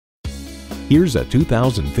Here's a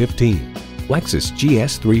 2015 Lexus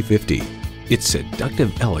GS350. Its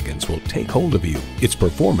seductive elegance will take hold of you. Its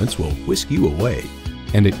performance will whisk you away.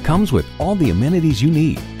 And it comes with all the amenities you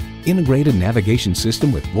need. Integrated navigation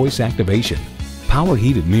system with voice activation, power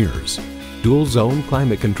heated mirrors, dual zone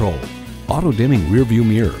climate control, auto dimming rear view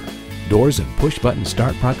mirror, doors and push button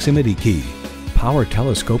start proximity key, power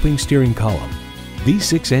telescoping steering column,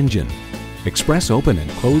 V6 engine, express open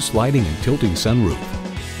and closed sliding and tilting sunroof,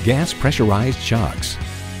 gas pressurized shocks,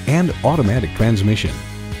 and automatic transmission.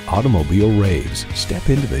 Automobile raves. Step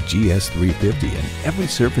into the GS350 and every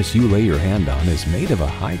surface you lay your hand on is made of a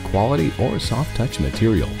high quality or soft touch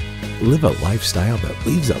material. Live a lifestyle that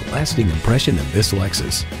leaves a lasting impression in this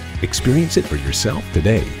Lexus. Experience it for yourself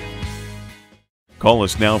today. Call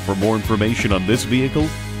us now for more information on this vehicle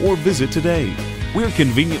or visit today. We're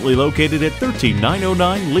conveniently located at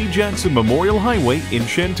 13909 Lee Jackson Memorial Highway in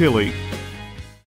Chantilly.